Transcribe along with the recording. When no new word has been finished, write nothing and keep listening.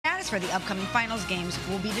for the upcoming finals games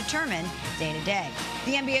will be determined day to day.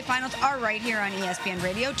 The NBA Finals are right here on ESPN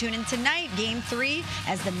Radio. Tune in tonight, Game 3,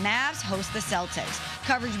 as the Mavs host the Celtics.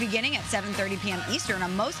 Coverage beginning at 7:30 p.m. Eastern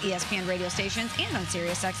on most ESPN radio stations and on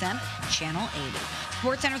SiriusXM Channel 80.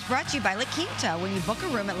 SportsCenter is brought to you by La Quinta. When you book a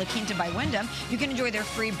room at La Quinta by Wyndham, you can enjoy their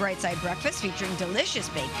free Brightside breakfast featuring delicious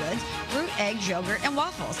baked goods, fruit, eggs, yogurt, and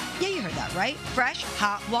waffles. Yeah, you heard that right. Fresh,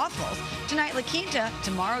 hot waffles. Tonight, La Quinta.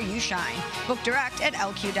 Tomorrow, you shine. Book direct at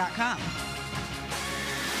lq.com.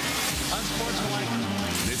 Unsportsmanlike.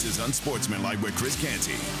 This is Unsportsmanlike with Chris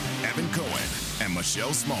Canty, Evan Cohen, and Michelle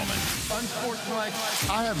Smallman. Unsportsmanlike.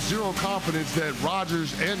 I have zero confidence that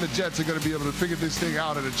Rodgers and the Jets are going to be able to figure this thing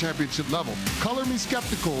out at a championship level. Color me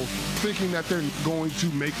skeptical, thinking that they're going to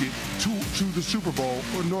make it to the Super Bowl,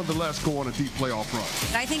 or nonetheless go on a deep playoff run.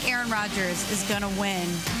 But I think Aaron Rodgers is going to win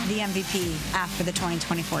the MVP after the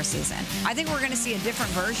 2024 season. I think we're going to see a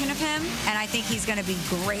different version of him, and I think he's going to be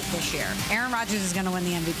great this year. Aaron Rodgers is going to win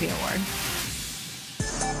the MVP award.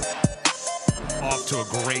 Off to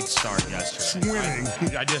a great start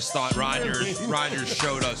yesterday. I just thought Rodgers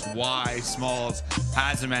showed us why Smalls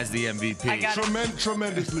has him as the MVP.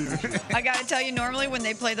 Tremendous leadership. I got to tell you, normally when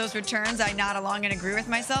they play those returns, I nod along and agree with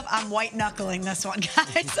myself. I'm white-knuckling this one,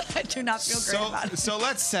 guys. I do not feel great about it. So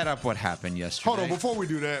let's set up what happened yesterday. Hold on, before we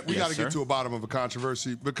do that, we got to get to the bottom of a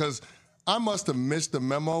controversy, because I must have missed the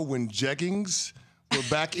memo when jeggings were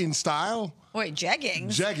back in style. Wait, jeggings?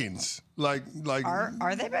 Jeggings. Like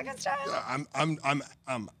are they back in style?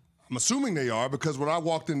 I'm assuming they are, because when I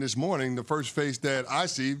walked in this morning, the first face that I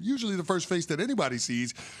see, usually the first face that anybody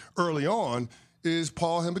sees early on, is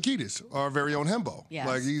Paul Hembekides, our very own Hembo. Yes.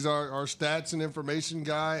 Like, he's our stats and information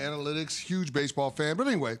guy, analytics, huge baseball fan. But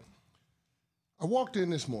anyway, I walked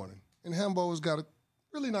in this morning, and Hembo's got a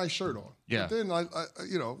really nice shirt on. Yeah. But then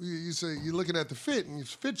you say you're looking at the fit, and you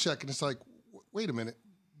fit check, and it's like, wait a minute.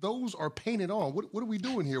 Those are painted on. What are we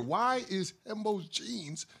doing here? Why is Hembo's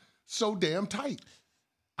jeans so damn tight?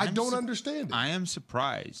 I don't understand it. I am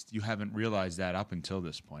surprised you haven't realized that up until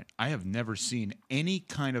this point. I have never seen any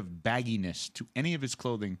kind of bagginess to any of his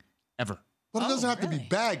clothing ever. But it doesn't have to be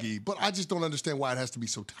baggy, but I just don't understand why it has to be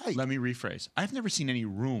so tight. Let me rephrase. I've never seen any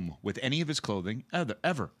room with any of his clothing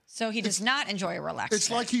ever. So he does not enjoy a relaxed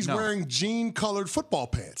It's like he's wearing jean-colored football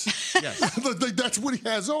pants. Yes. That's what he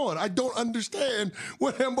has on. I don't understand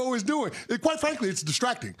what Hembo is doing. Quite frankly, it's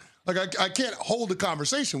distracting. Like, I can't hold a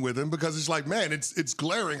conversation with him, because it's like, man, it's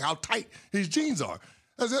glaring how tight his jeans are.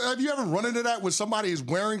 Have you ever run into that when somebody is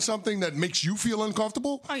wearing something that makes you feel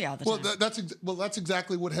uncomfortable? Oh, yeah, all the time. That's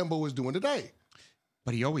exactly what Hembo is doing today.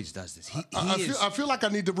 But he always does this. I feel like I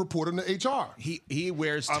need to report him to HR. He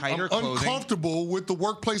wears tighter I'm clothing. Uncomfortable with the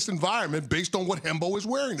workplace environment based on what Hembo is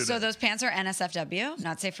wearing today. So those pants are NSFW,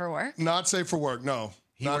 not safe for work? Not safe for work, no.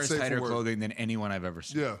 He wears tighter clothing than anyone I've ever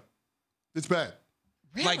seen. Yeah. It's bad.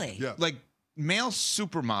 Really? Like male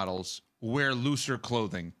supermodels wear looser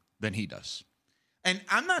clothing than he does. And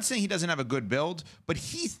I'm not saying he doesn't have a good build, but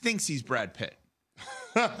he thinks he's Brad Pitt.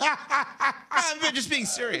 I'm just being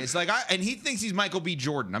serious. And he thinks he's Michael B.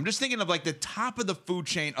 Jordan. I'm just thinking of like the top of the food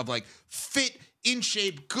chain of like fit, in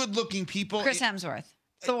shape, good-looking people. Chris Hemsworth,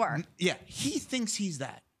 Thor. Yeah, he thinks he's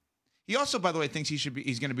that. He also, by the way, thinks he's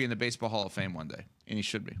going to be in the Baseball Hall of Fame one day, and he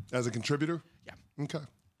should be. As a contributor? Yeah. Okay.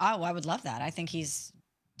 Oh, I would love that. I think he's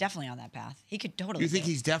definitely on that path. He could totally. You think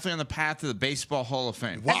he's definitely on the path to the Baseball Hall of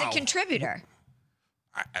Fame? Wow. As a contributor.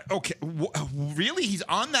 Okay, really? He's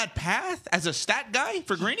on that path as a stat guy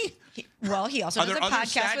for Greeny? He also does a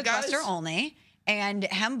podcast with Buster Olney, and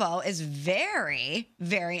Hembo is very,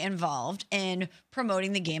 very involved in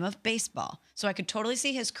promoting the game of baseball. So I could totally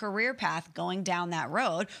see his career path going down that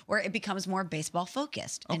road where it becomes more baseball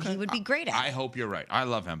focused, and he would be great at it. I hope you're right. I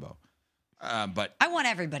love Hembo, but I want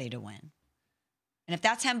everybody to win. And if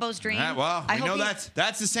that's Hembo's dream, we know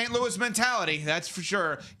that's the St. Louis mentality. That's for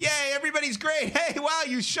sure. Yay, everybody's great. Hey, wow,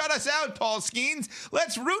 you shut us out, Paul Skeens.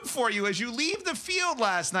 Let's root for you as you leave the field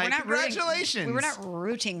last night. Congratulations. We were not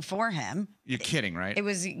rooting for him. You're kidding, right? It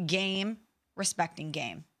was game, respecting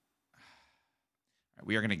game.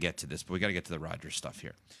 We are going to get to this, but we got to get to the Rodgers stuff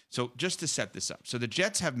here. So just to set this up. So the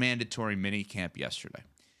Jets have mandatory minicamp yesterday.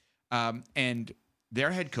 And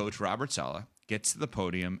their head coach, Robert Saleh, gets to the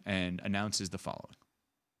podium and announces the following.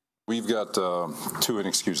 We've got two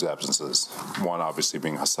inexcused absences. One, obviously,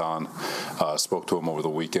 being Haason. Spoke to him over the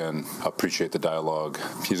weekend. Appreciate the dialogue.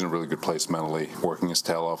 He's in a really good place mentally, working his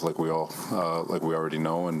tail off like we already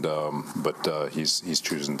know. And but he's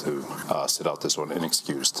choosing to sit out this one,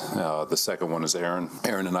 inexcused. The second one is Aaron.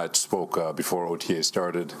 Aaron and I spoke before OTA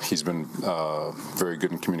started. He's been very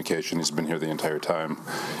good in communication. He's been here the entire time.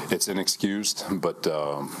 It's inexcused, but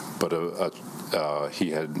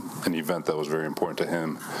he had an event that was very important to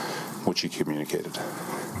him, which he communicated.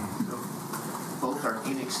 Both are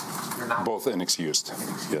inexcused. Both inexcused,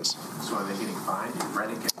 yes. So are they getting fined?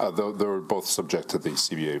 Reddick? They're both subject to the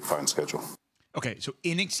CBA fine schedule. Okay, so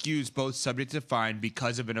inexcused, both subject to fine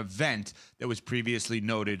because of an event that was previously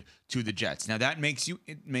noted to the Jets. Now that makes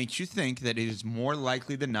you think that it is more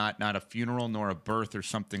likely than not a funeral nor a birth or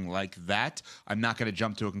something like that. I'm not going to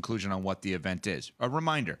jump to a conclusion on what the event is. A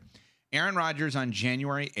reminder: Aaron Rodgers on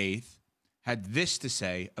January 8th had this to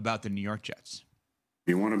say about the New York Jets.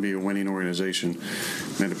 You want to be a winning organization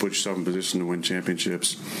and to put yourself in position to win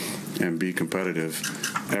championships and be competitive.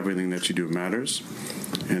 Everything that you do matters,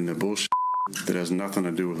 and the bullshit that has nothing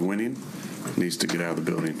to do with winning needs to get out of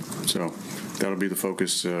the building. So that'll be the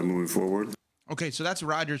focus moving forward. Okay, so that's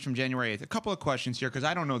Rodgers from January 8th. A couple of questions here because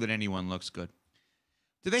I don't know that anyone looks good.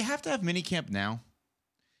 Do they have to have minicamp now?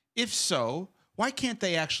 If so, why can't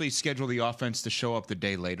they actually schedule the offense to show up the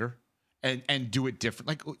day later and do it different?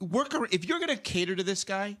 Like, if you're going to cater to this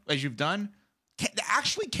guy, as you've done,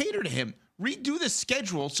 actually cater to him. Redo the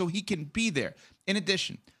schedule so he can be there. In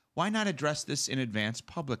addition, why not address this in advance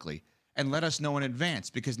publicly and let us know in advance?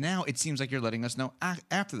 Because now it seems like you're letting us know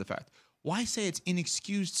after the fact. Why say it's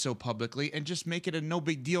inexcused so publicly and just make it a no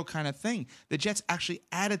big deal kind of thing? The Jets actually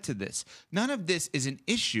added to this. None of this is an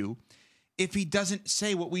issue if he doesn't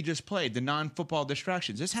say what we just played, the non-football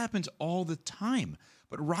distractions. This happens all the time.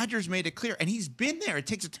 But Rodgers made it clear, and he's been there. It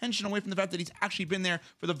takes attention away from the fact that he's actually been there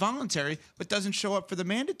for the voluntary, but doesn't show up for the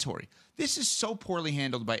mandatory. This is so poorly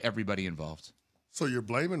handled by everybody involved. So you're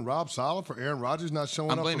blaming Rob Saleh for Aaron Rodgers not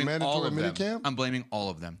showing up for mandatory minicamp? I'm blaming all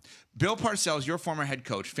of them. Bill Parcells, your former head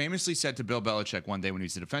coach, famously said to Bill Belichick one day when he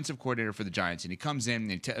was the defensive coordinator for the Giants, and he comes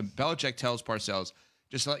in, and Belichick tells Parcells,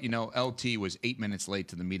 just to let you know, LT was 8 minutes late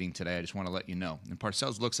to the meeting today. I just want to let you know. And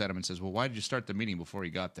Parcells looks at him and says, well, why did you start the meeting before he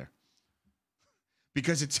got there?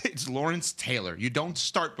 Because it's Lawrence Taylor. You don't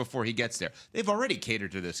start before he gets there. They've already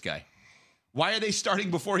catered to this guy. Why are they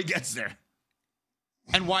starting before he gets there?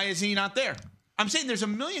 And why is he not there? I'm saying there's a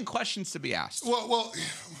million questions to be asked. Well,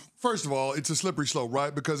 first of all, it's a slippery slope,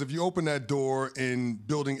 right? Because if you open that door in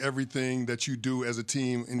building everything that you do as a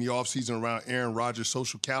team in the offseason around Aaron Rodgers'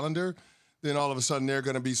 social calendar, then all of a sudden there are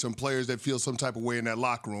going to be some players that feel some type of way in that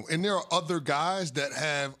locker room. And there are other guys that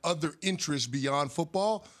have other interests beyond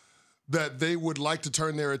football that they would like to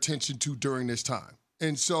turn their attention to during this time.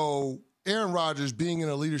 And so Aaron Rodgers being in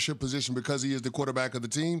a leadership position because he is the quarterback of the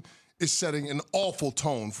team is setting an awful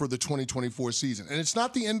tone for the 2024 season. And it's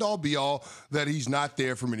not the end-all, be-all that he's not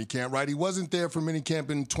there for minicamp, right? He wasn't there for minicamp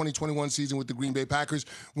in 2021 season with the Green Bay Packers,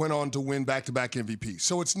 went on to win back-to-back MVPs.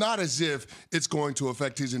 So it's not as if it's going to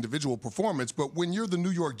affect his individual performance, but when you're the New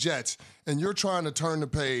York Jets and you're trying to turn the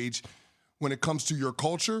page when it comes to your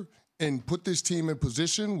culture and put this team in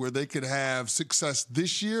position where they could have success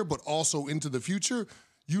this year but also into the future,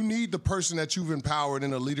 you need the person that you've empowered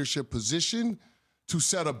in a leadership position to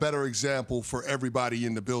set a better example for everybody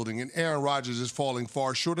in the building. And Aaron Rodgers is falling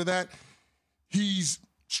far short of that. He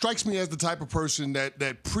strikes me as the type of person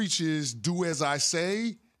that preaches, do as I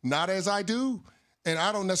say, not as I do. And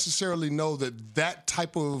I don't necessarily know that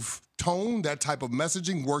type of tone, that type of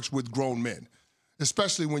messaging works with grown men,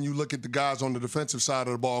 especially when you look at the guys on the defensive side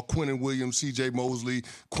of the ball, Quinnen Williams, C.J. Mosley,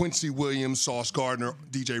 Quincy Williams, Sauce Gardner,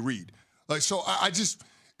 DJ Reed.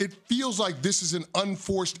 It feels like this is an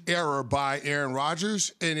unforced error by Aaron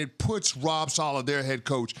Rodgers, and it puts Rob Saleh, their head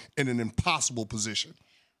coach, in an impossible position.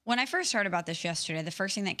 When I first heard about this yesterday, the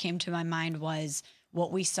first thing that came to my mind was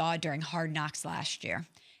what we saw during Hard Knocks last year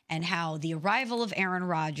and how the arrival of Aaron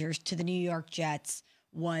Rodgers to the New York Jets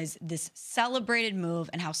was this celebrated move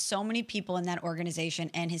and how so many people in that organization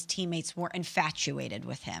and his teammates were infatuated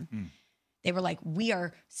with him. They were like, we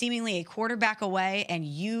are seemingly a quarterback away, and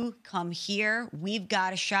you come here. We've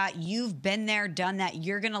got a shot. You've been there, done that.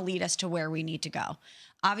 You're going to lead us to where we need to go.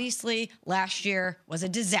 Obviously, last year was a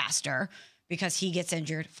disaster because he gets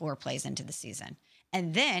injured 4 plays into the season.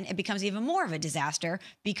 And then it becomes even more of a disaster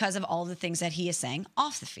because of all the things that he is saying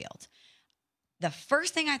off the field. The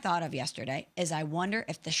first thing I thought of yesterday is I wonder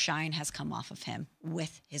if the shine has come off of him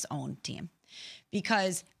with his own team.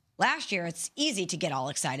 Because last year, it's easy to get all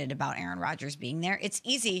excited about Aaron Rodgers being there. It's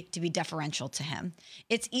easy to be deferential to him.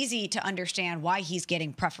 It's easy to understand why he's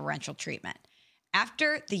getting preferential treatment.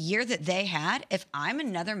 After the year that they had, if I'm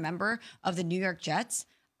another member of the New York Jets,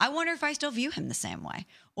 I wonder if I still view him the same way,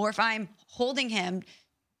 or if I'm holding him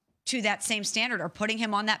to that same standard or putting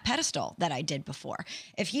him on that pedestal that I did before.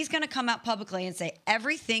 If he's going to come out publicly and say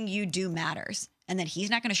everything you do matters, and then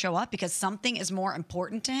he's not going to show up because something is more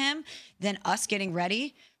important to him than us getting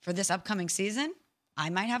ready for this upcoming season, I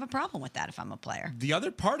might have a problem with that if I'm a player. The other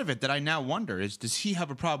part of it that I now wonder is, does he have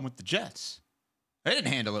a problem with the Jets? They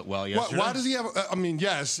didn't handle it well yesterday. Why does he have? I mean,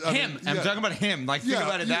 yes. I'm talking about him. Like, think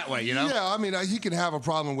about it that way, you know? Yeah, I mean, he can have a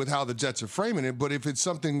problem with how the Jets are framing it, but if it's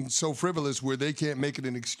something so frivolous where they can't make it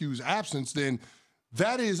an excuse absence, then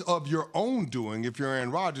that is of your own doing. If you're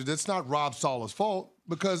Aaron Rodgers, that's not Rob Saleh's fault,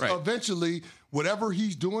 because eventually, whatever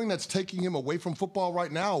he's doing that's taking him away from football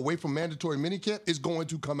right now, away from mandatory minicamp, is going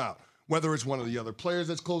to come out. Whether it's one of the other players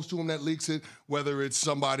that's close to him that leaks it, whether it's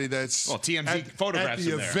somebody that's TMZ photographs at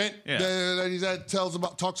the event that he's at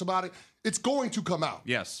talks about it, it's going to come out.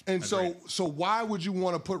 Yes, and so why would you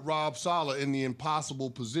want to put Rob Saleh in the impossible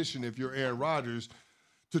position if you're Aaron Rodgers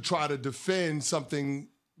to try to defend something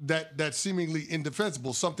that's seemingly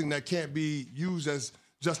indefensible, something that can't be used as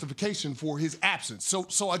justification for his absence?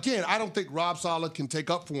 So again, I don't think Rob Saleh can take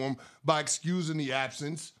up for him by excusing the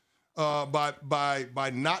absence.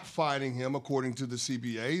 By not fining him, according to the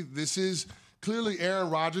CBA. This is clearly Aaron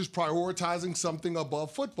Rodgers prioritizing something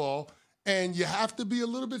above football, and you have to be a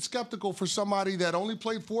little bit skeptical for somebody that only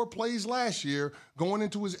played 4 plays last year, going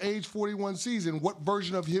into his age 41 season, what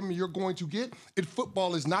version of him you're going to get if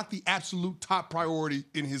football is not the absolute top priority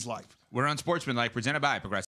in his life. We're on Sportsmanlike, presented by Progressive.